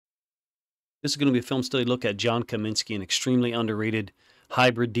This is going to be a film study look at John Cominsky, an extremely underrated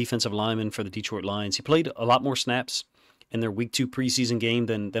hybrid defensive lineman for the Detroit Lions. He played a lot more snaps in their Week 2 preseason game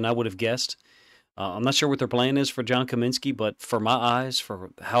than I would have guessed. I'm not sure what their plan is for John Cominsky, but for my eyes, for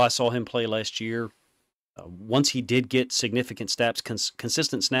how I saw him play last year, once he did get significant snaps,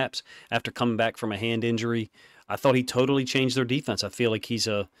 consistent snaps after coming back from a hand injury, I thought he totally changed their defense. I feel like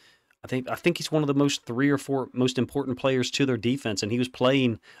I think he's one of the most 3 or 4 most important players to their defense, and he was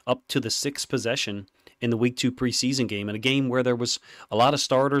playing up to the 6th possession in the Week 2 preseason game, in a game where there was a lot of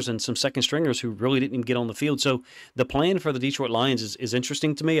starters and some second stringers who really didn't even get on the field. So the plan for the Detroit Lions is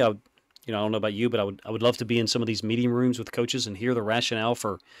interesting to me. I don't know about you, but I would love to be in some of these meeting rooms with coaches and hear the rationale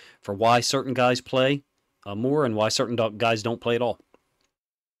for why certain guys play more and why certain guys don't play at all.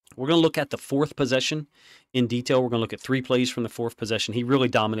 We're going to look at the 4th possession in detail. We're going to look at 3 plays from the 4th possession. He really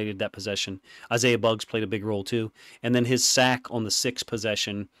dominated that possession. Isaiah Buggs played a big role too. And then his sack on the 6th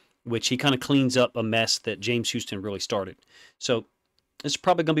possession, which he kind of cleans up a mess that James Houston really started. So this is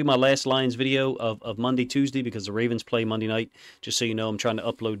probably going to be my last Lions video of Monday, Tuesday, because the Ravens play Monday night. Just so you know, I'm trying to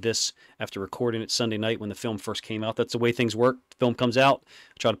upload this after recording it Sunday night when the film first came out. That's the way things work. The film comes out,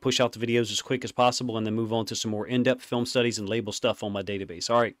 I try to push out the videos as quick as possible, and then move on to some more in-depth film studies and label stuff on my database.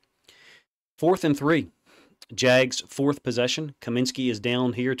 All right, 4th and 3. Jags 4th possession. Cominsky is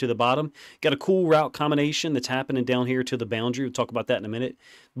down here to the bottom. Got a cool route combination that's happening down here to the boundary. We'll talk about that in a minute.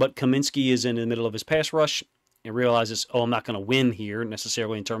 But Cominsky is in the middle of his pass rush and realizes, oh, I'm not going to win here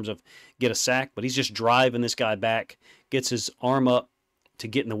necessarily in terms of get a sack, but he's just driving this guy back, gets his arm up to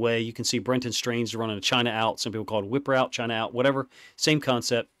get in the way. You can see Brenton Strange running a China out. Some people call it a whip route, China out, whatever. Same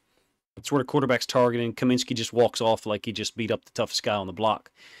concept. It's where the quarterback's targeting. Cominsky just walks off like he just beat up the toughest guy on the block,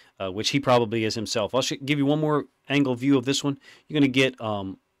 which he probably is himself. I'll give you one more angle view of this one. You're going to get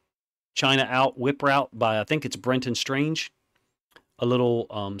China out, whip route by, I think it's Brenton Strange. A little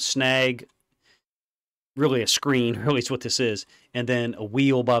snag, really a screen, really is what this is, and then a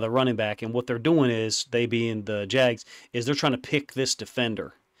wheel by the running back. And what they're doing is, they being the Jags, is they're trying to pick this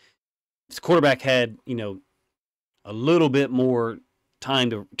defender. If the quarterback had, a little bit more time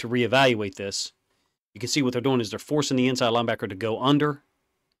to reevaluate this, you can see what they're doing is they're forcing the inside linebacker to go under,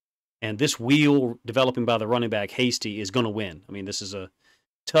 and this wheel developing by the running back, Hasty, is going to win. I mean, this is a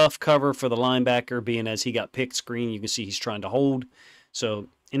tough cover for the linebacker, being as he got picked screen. You can see he's trying to hold. So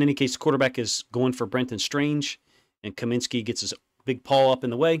in any case, the quarterback is going for Brenton Strange, and Cominsky gets his big paw up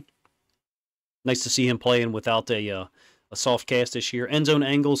in the way. Nice to see him playing without a soft cast this year. End zone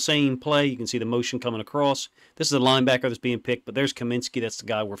angle, same play. You can see the motion coming across. This is a linebacker that's being picked, but there's Cominsky. That's the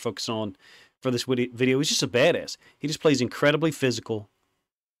guy we're focusing on for this video. He's just a badass. He just plays incredibly physical,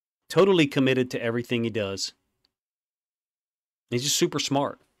 totally committed to everything he does. He's just super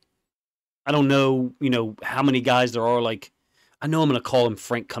smart. I don't know, how many guys there are like, I know I'm going to call him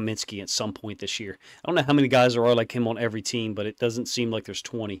Frank Cominsky at some point this year. I don't know how many guys there are like him on every team, but it doesn't seem like there's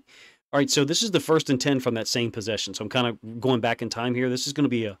 20. All right, so this is the 1st and 10 from that same possession. So I'm kind of going back in time here. This is going to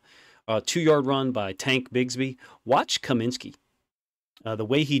be a 2-yard run by Tank Bigsby. Watch Cominsky. The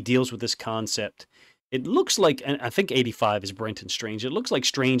way he deals with this concept. It looks like, and I think 85 is Brenton Strange. It looks like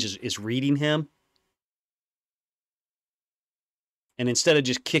Strange is reading him. And instead of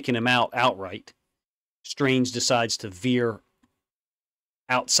just kicking him out outright, Strange decides to veer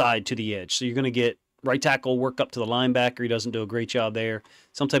outside to the edge. So you're going to get right tackle work up to the linebacker. He doesn't do a great job there.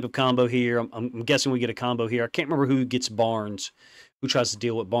 Some type of combo here. I'm guessing we get a combo here. I can't remember who gets Barnes, who tries to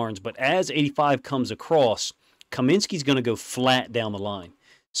deal with Barnes. But as 85 comes across, Cominsky's going to go flat down the line.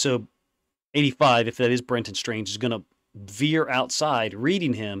 So 85, if that is Brenton Strange, is going to veer outside,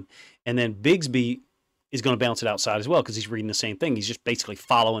 reading him. And then Bigsby is going to bounce it outside as well because he's reading the same thing. He's just basically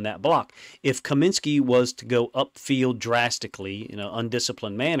following that block. If Cominsky was to go upfield drastically in an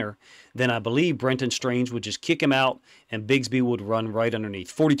undisciplined manner, then I believe Brenton Strange would just kick him out and Bigsby would run right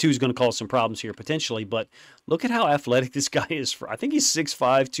underneath. 42 is going to cause some problems here potentially, but look at how athletic this guy is. I think he's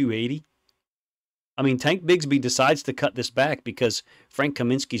 6'5", 280. I mean, Tank Bigsby decides to cut this back because Frank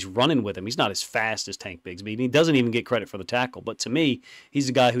Cominsky's running with him. He's not as fast as Tank Bigsby, and he doesn't even get credit for the tackle. But to me, he's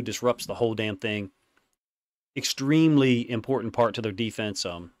the guy who disrupts the whole damn thing. Extremely important part to their defense.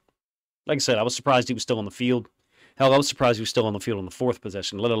 Like I said, I was surprised he was still on the field. Hell, I was surprised he was still on the field on the 4th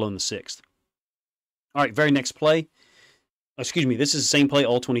possession, let alone the 6th. All right, very next play. Excuse me, this is the same play,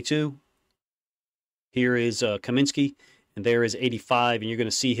 all 22. Here is Cominsky, and there is 85, and you're going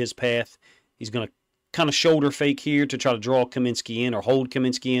to see his path. He's going to kind of shoulder fake here to try to draw Cominsky in or hold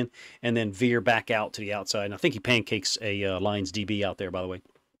Cominsky in, and then veer back out to the outside. And I think he pancakes a Lions DB out there, by the way.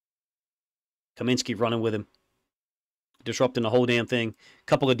 Cominsky running with him, disrupting the whole damn thing. A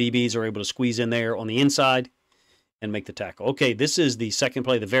couple of DBs are able to squeeze in there on the inside and make the tackle. Okay, this is the second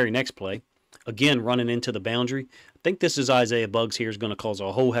play, the very next play. again, running into the boundary. I think this is Isaiah Buggs here is going to cause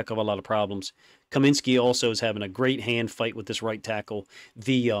a whole heck of a lot of problems. Cominsky also is having a great hand fight with this right tackle.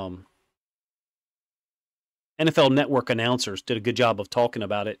 The NFL Network announcers did a good job of talking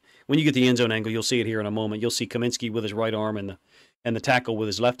about it. When you get the end zone angle, you'll see it here in a moment. You'll see Cominsky with his right arm and the tackle with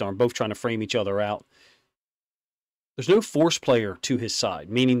his left arm, both trying to frame each other out. There's no force player to his side,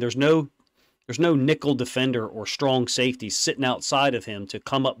 meaning there's no nickel defender or strong safety sitting outside of him to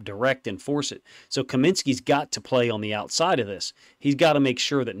come up direct and force it. So Cominsky's got to play on the outside of this. He's got to make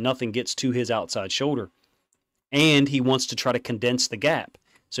sure that nothing gets to his outside shoulder. And he wants to try to condense the gap.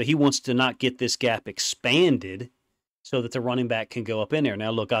 So he wants to not get this gap expanded so that the running back can go up in there.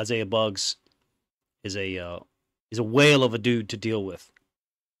 Now look, Isaiah Buggs is a whale of a dude to deal with.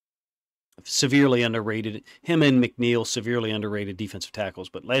 Severely underrated. Him and McNeil, severely underrated defensive tackles.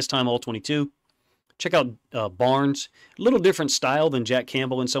 But last time, all 22. Check out Barnes. A little different style than Jack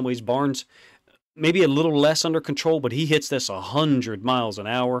Campbell in some ways. Barnes, maybe a little less under control, but he hits this 100 miles an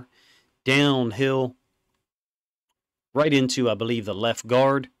hour. Downhill. Right into, I believe, the left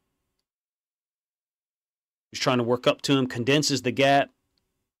guard. He's trying to work up to him. Condenses the gap.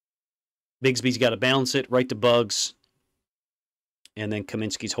 Bigsby's got to bounce it right to Buggs. And then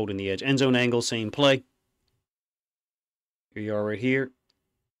Cominsky's holding the edge. End zone angle, same play. Here you are right here.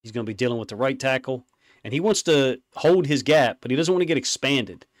 He's going to be dealing with the right tackle. And he wants to hold his gap, but he doesn't want to get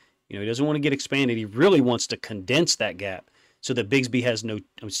expanded. You know, he doesn't want to get expanded. He really wants to condense that gap so that Tank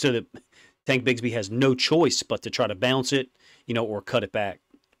Bigsby has no choice but to try to bounce it, you know, or cut it back.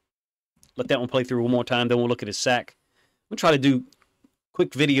 Let that one play through one more time. Then we'll look at his sack. I'm going to try to do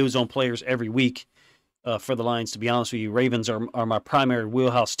quick videos on players every week. For the Lions, to be honest with you. Ravens are my primary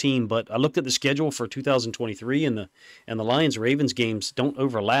wheelhouse team, but I looked at the schedule for 2023, and the Lions-Ravens games don't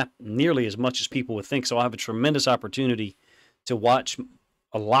overlap nearly as much as people would think, so I'll have a tremendous opportunity to watch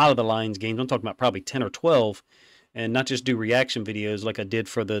a lot of the Lions games. I'm talking about probably 10 or 12, and not just do reaction videos like I did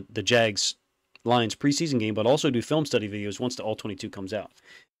for the Jags-Lions preseason game, but also do film study videos once the All-22 comes out.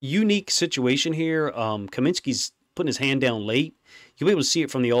 Unique situation here. Cominsky's putting his hand down late. You'll be able to see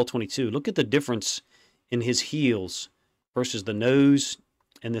it from the All-22. Look at the difference in his heels versus the nose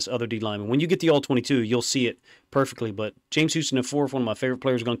and this other D lineman. When you get the All-22, you'll see it perfectly. But James Houston, the fourth, one of my favorite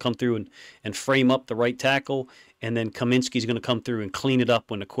players, is going to come through and frame up the right tackle. And then Cominsky's going to come through and clean it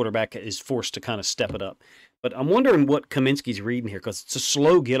up when the quarterback is forced to kind of step it up. But I'm wondering what Cominsky's reading here because it's a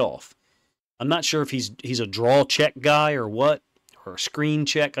slow get-off. I'm not sure if he's a draw check guy or what, or a screen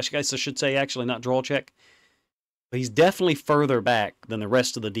check. I guess I should say, actually, not draw check. But he's definitely further back than the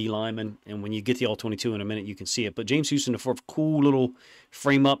rest of the D linemen, and when you get the All-22 in a minute, you can see it. But James Houston, the fourth, cool little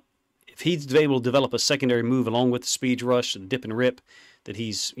frame up. If he's able to develop a secondary move along with the speed rush and dip and rip that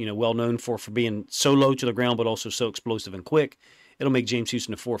he's well known for being so low to the ground but also so explosive and quick, it'll make James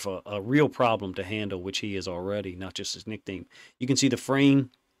Houston, the fourth, a real problem to handle, which he is already, not just his nickname. You can see the frame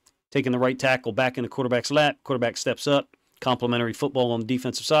taking the right tackle back in the quarterback's lap. Quarterback steps up. Complimentary football on the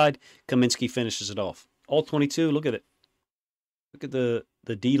defensive side. Cominsky finishes it off. All-22, look at it. Look at the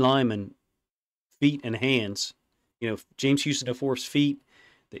D lineman feet and hands. James Houston, the fourth's feet,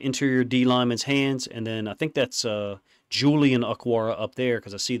 the interior D lineman's hands, and then I think that's Julian Okwara up there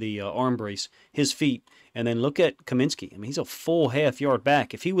because I see the arm brace, his feet. And then look at Cominsky. I mean, he's a full half yard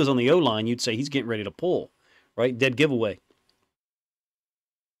back. If he was on the O-line, you'd say he's getting ready to pull, right? Dead giveaway.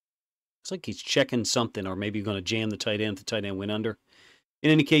 Looks like he's checking something or maybe going to jam the tight end if the tight end went under.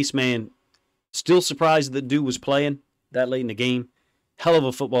 In any case, man, still surprised that dude was playing that late in the game. Hell of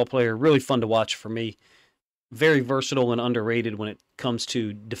a football player. Really fun to watch for me. Very versatile and underrated when it comes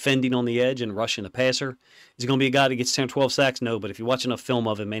to defending on the edge and rushing the passer. Is he going to be a guy that gets 10 or 12 sacks? No, but if you watch enough film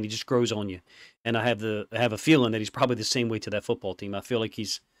of him, man, he just grows on you. And I have a feeling that he's probably the same way to that football team. I feel like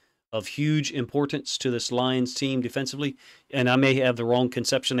he's of huge importance to this Lions team defensively. And I may have the wrong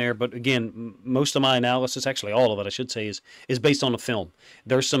conception there, but again, most of my analysis, actually all of it, I should say, is based on the film.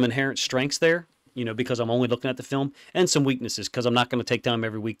 There's some inherent strengths there, because I'm only looking at the film, and some weaknesses because I'm not going to take time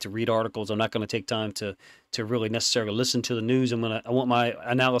every week to read articles. I'm not going to take time to really necessarily listen to the news. I want my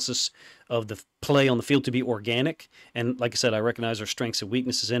analysis of the play on the field to be organic. And like I said, I recognize there's strengths and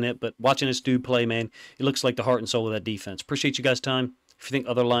weaknesses in it, but watching this dude play, man, it looks like the heart and soul of that defense. Appreciate you guys' time. If you think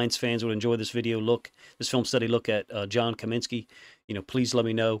other Lions fans would enjoy this this film study look at John Cominsky, please let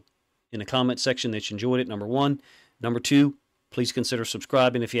me know in the comment section that you enjoyed it, number one. Number two, please consider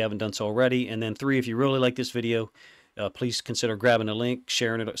subscribing if you haven't done so already. And then three, if you really like this video, please consider grabbing a link,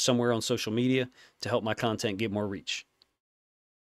 sharing it somewhere on social media to help my content get more reach.